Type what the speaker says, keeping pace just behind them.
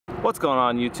What's going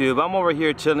on, YouTube? I'm over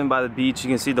here chilling by the beach. You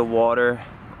can see the water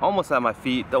almost at my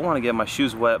feet. Don't want to get my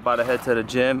shoes wet. About to head to the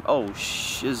gym. Oh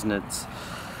shiznits.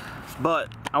 But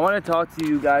I want to talk to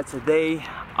you guys today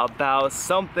about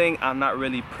something I'm not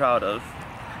really proud of.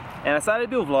 And I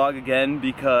decided to do a vlog again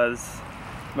because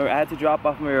remember, I had to drop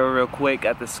off my real quick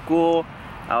at the school.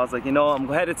 I was like, you know, I'm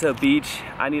headed to a beach.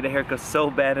 I need a haircut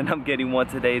so bad and I'm getting one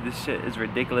today. This shit is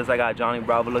ridiculous. I got Johnny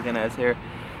Bravo looking at his hair.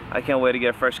 I can't wait to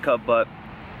get a fresh cut, but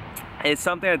it's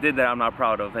something I did that I'm not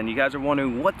proud of. And you guys are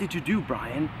wondering, what did you do,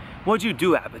 Brian? What'd you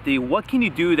do, Apathy? What can you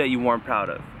do that you weren't proud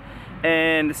of?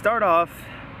 And to start off,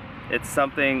 it's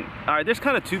something, all right, there's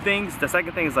kind of two things. The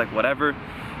second thing is like whatever,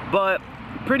 but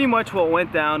pretty much what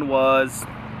went down was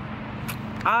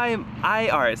all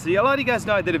right, so a lot of you guys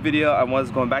know I did a video. I was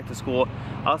going back to school.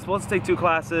 I was supposed to take 2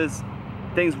 classes.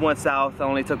 Things went south. I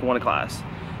only took 1 class.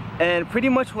 And pretty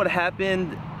much what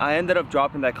happened, I ended up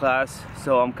dropping that class.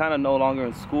 So I'm kind of no longer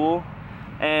in school.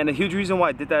 And a huge reason why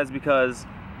I did that is because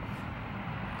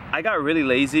I got really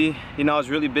lazy. You know, I was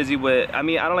really busy with, I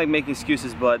mean, I don't like making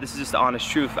excuses, but this is just the honest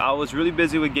truth. I was really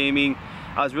busy with gaming.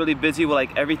 I was really busy with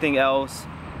like everything else.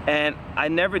 And I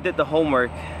never did the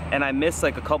homework. And I missed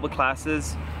like a couple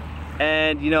classes.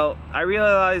 And you know, I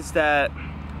realized that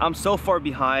I'm so far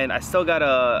behind. I still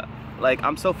gotta, like,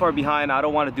 I'm so far behind. I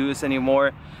don't want to do this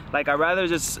anymore. Like, I'd rather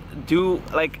just do,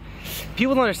 like,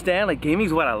 people don't understand, like, gaming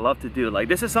is what I love to do. Like,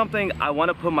 this is something I want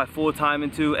to put my full time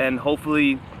into and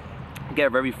hopefully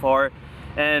get very far.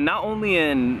 And not only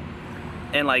in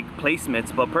like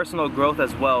placements, but personal growth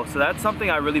as well. So that's something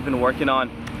I've really been working on.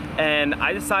 And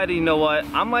I decided, you know what,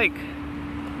 I'm like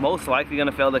most likely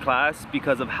gonna fail the class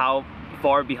because of how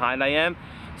far behind I am.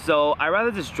 So I'd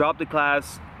rather just drop the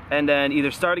class and then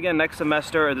either start again next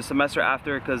semester or the semester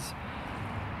after, because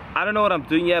I don't know what I'm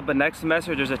doing yet, but next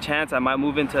semester there's a chance I might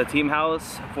move into a team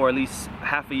house for at least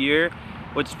half a year,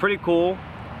 which is pretty cool.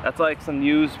 That's like some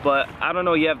news, but I don't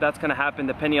know yet if that's gonna happen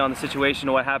depending on the situation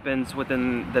or what happens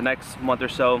within the next month or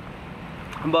so.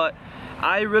 But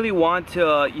I really want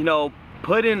to, you know,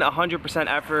 put in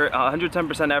 100% effort,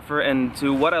 110% effort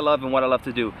into what I love and what I love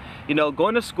to do. You know,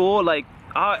 going to school, like,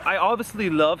 I obviously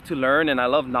love to learn and I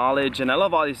love knowledge and I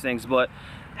love all these things, but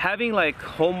having like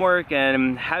homework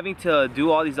and having to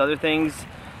do all these other things,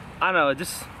 I don't know, I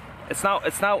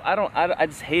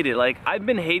just hate it. Like, I've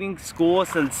been hating school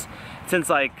since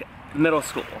like middle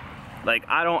school. Like,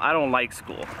 I don't like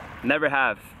school, never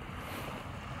have.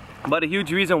 But a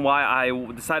huge reason why I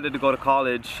decided to go to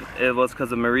college, it was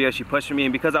because of Maria. She pushed me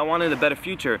and because I wanted a better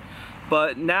future.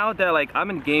 But now that like I'm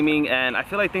in gaming and I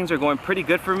feel like things are going pretty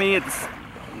good for me,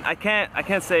 I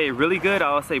can't say really good,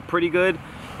 I'll say pretty good.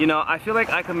 You know, I feel like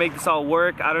I can make this all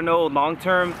work. I don't know long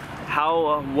term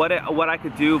how what I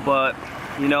could do, but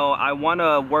you know, I want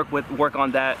to work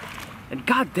on that. And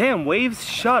goddamn, waves,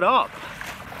 shut up.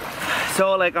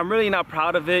 So like, I'm really not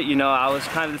proud of it. You know, I was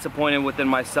kind of disappointed within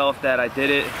myself that I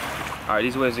did it. All right,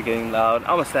 these waves are getting loud.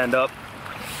 I'm gonna stand up.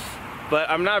 But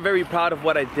I'm not very proud of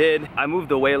what I did. I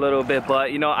moved away a little bit,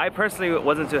 but you know, I personally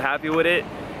wasn't too happy with it.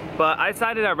 But I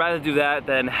decided I'd rather do that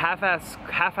than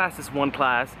half-ass this 1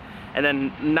 class and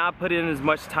then not put in as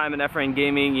much time and effort in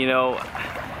gaming. You know,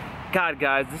 God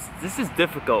guys, this is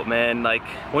difficult, man. Like,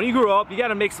 when you grow up, you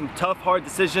gotta make some tough, hard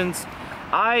decisions.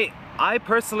 I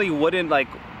personally wouldn't like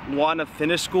want to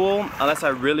finish school unless I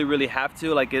really have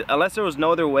to, like, unless there was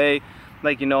no other way.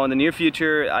 Like, you know, in the near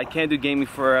future I can't do gaming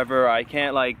forever, I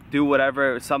can't like do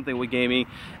whatever, something with gaming,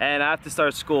 and I have to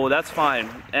start school. That's fine.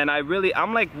 And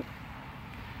I'm like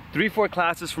 3-4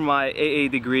 classes from my AA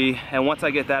degree, and once I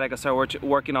get that I can start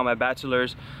working on my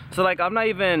bachelor's. So like, I'm not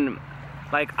even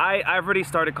like, I've already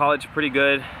started college pretty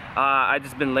good. I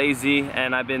just been lazy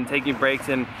and I've been taking breaks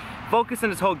and focusing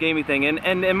this whole gaming thing.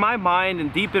 And in my mind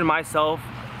and deep in myself,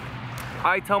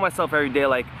 I tell myself every day,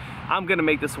 like, I'm gonna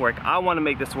make this work. I want to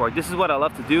make this work. This is what I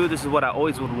love to do. This is what I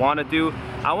always would want to do.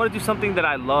 I want to do something that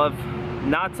I love,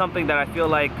 not something that I feel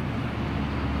like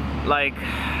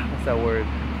what's that word?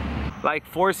 Like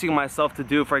forcing myself to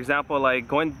do. For example, like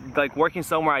working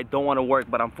somewhere I don't want to work,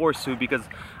 but I'm forced to because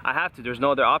I have to. There's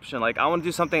no other option. Like, I want to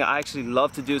do something I actually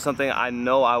love to do, something I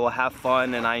know I will have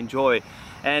fun and I enjoy.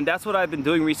 And that's what I've been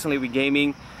doing recently with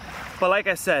gaming. But like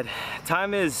I said,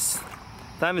 time is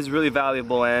really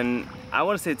valuable, and I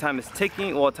want to say time is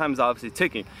ticking. Well, time is obviously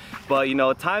ticking, but you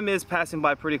know, time is passing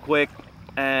by pretty quick.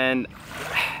 And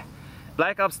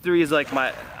Black Ops 3 is like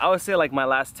I would say like my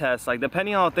last test. Like,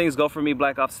 depending on how things go for me,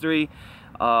 Black Ops 3,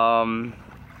 I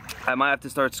might have to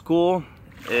start school.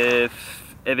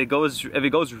 If if it goes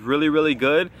really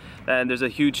good, then there's a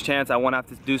huge chance I won't have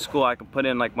to do school. I can put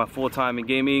in like my full time in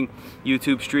gaming,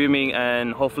 YouTube streaming,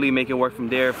 and hopefully make it work from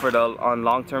there for the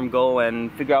long-term goal,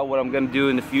 and figure out what I'm gonna do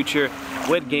in the future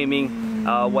with gaming,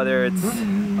 whether it's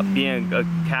being a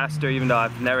caster, even though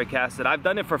I've never casted. I've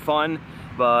done it for fun,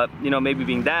 but you know, maybe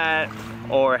being that,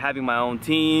 or having my own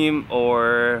team,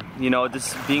 or you know,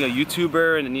 just being a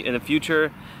YouTuber in the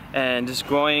future, and just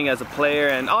growing as a player,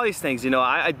 and all these things. You know,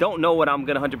 I don't know what I'm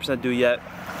gonna 100% do yet.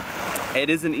 It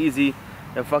isn't easy.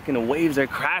 The fucking waves are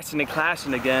crashing and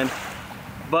clashing again.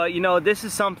 But you know, this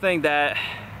is something that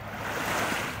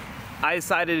I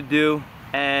decided to do,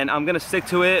 and I'm gonna stick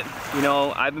to it. You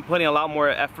know, I've been putting a lot more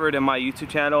effort in my YouTube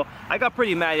channel. I got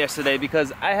pretty mad yesterday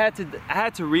because I had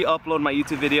to re-upload my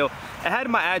YouTube video. I had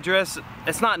my address.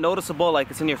 It's not noticeable, like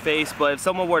it's in your face, but if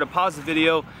someone were to pause the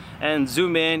video and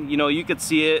zoom in, you know, you could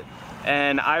see it.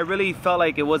 And I really felt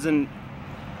like it wasn't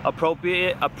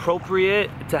appropriate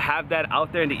to have that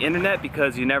out there in the internet,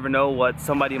 because you never know what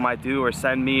somebody might do or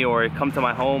send me or come to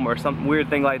my home or some weird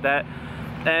thing like that.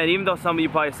 And even though some of you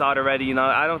probably saw it already, you know,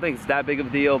 I don't think it's that big of a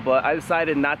deal, but I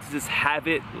decided not to just have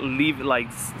it leave it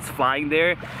like flying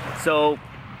there. So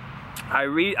I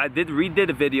redid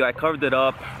the video, I covered it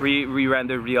up,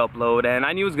 re-rendered, re-upload, and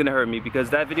I knew it was gonna hurt me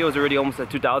because that video was already almost at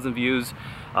 2,000 views.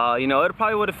 You know, it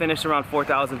probably would have finished around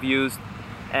 4,000 views,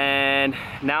 and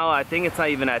now I think it's not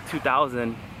even at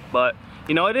 2,000. But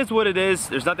you know, it is what it is.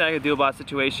 There's nothing I can do about the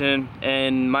situation.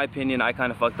 In my opinion, I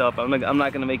kind of fucked up. I'm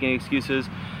not gonna make any excuses.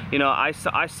 You know, I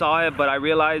saw it, but I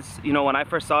realized, you know, when I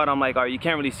first saw it, I'm like, all right, you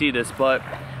can't really see this. But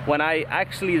when I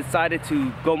actually decided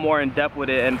to go more in depth with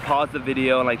it and pause the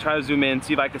video and like try to zoom in,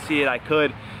 see if I could see it, I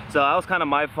could. So that was kind of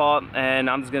my fault, and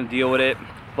I'm just gonna deal with it.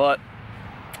 But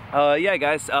yeah,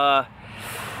 guys,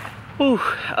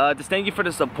 just thank you for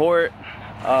the support.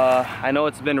 I know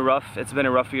it's been rough. It's been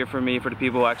a rough year for me, for the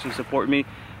people who actually support me.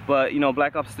 But you know,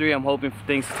 Black Ops 3, I'm hoping for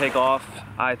things to take off.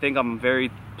 I think I'm a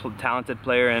very talented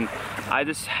player, and I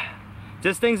just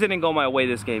things didn't go my way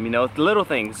this game. You know, the little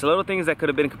things that could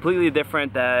have been completely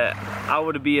different, that I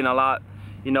would be in a lot,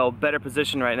 you know, better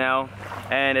position right now.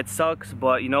 And it sucks,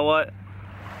 but you know what?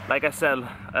 Like I said,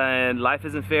 life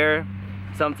isn't fair.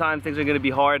 Sometimes things are gonna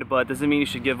be hard, but doesn't mean you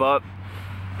should give up.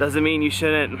 Doesn't mean you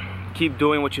shouldn't keep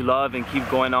doing what you love and keep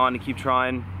going on and keep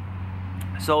trying.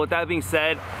 So with that being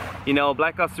said, you know,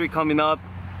 Black Ops 3 coming up.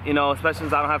 You know, especially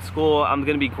since I don't have school, I'm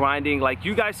gonna be grinding. Like,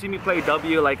 you guys see me play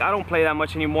W, like I don't play that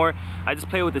much anymore. I just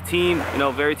play with the team, you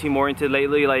know, very team oriented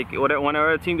lately. Like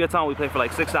whenever a team gets on, we play for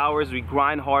like 6 hours, we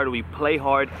grind hard, we play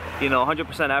hard, you know,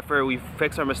 100% effort, we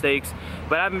fix our mistakes.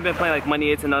 But I haven't been playing like Money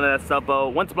 8s and none of that stuff. But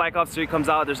once Black Ops 3 comes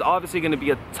out, there's obviously gonna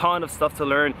be a ton of stuff to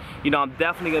learn. You know, I'm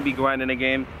definitely gonna be grinding the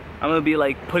game. I'm gonna be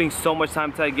like putting so much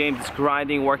time to that game, just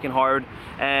grinding, working hard.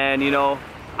 And you know,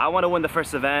 I want to win the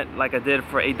first event like I did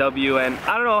for AW, and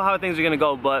I don't know how things are gonna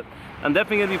go, but I'm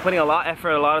definitely gonna be putting a lot of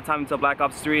effort, a lot of time into Black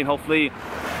Ops 3, and hopefully,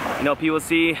 you know, people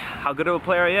see how good of a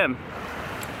player I am.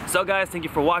 So guys, thank you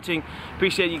for watching.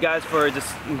 Appreciate you guys for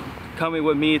just coming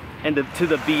with me to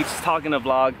the beach, talking a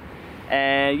vlog.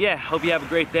 And yeah, hope you have a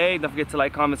great day. Don't forget to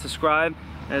like, comment, subscribe.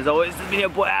 And as always, this has been your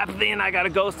boy Apathy, and I gotta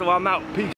go, so I'm out. Peace.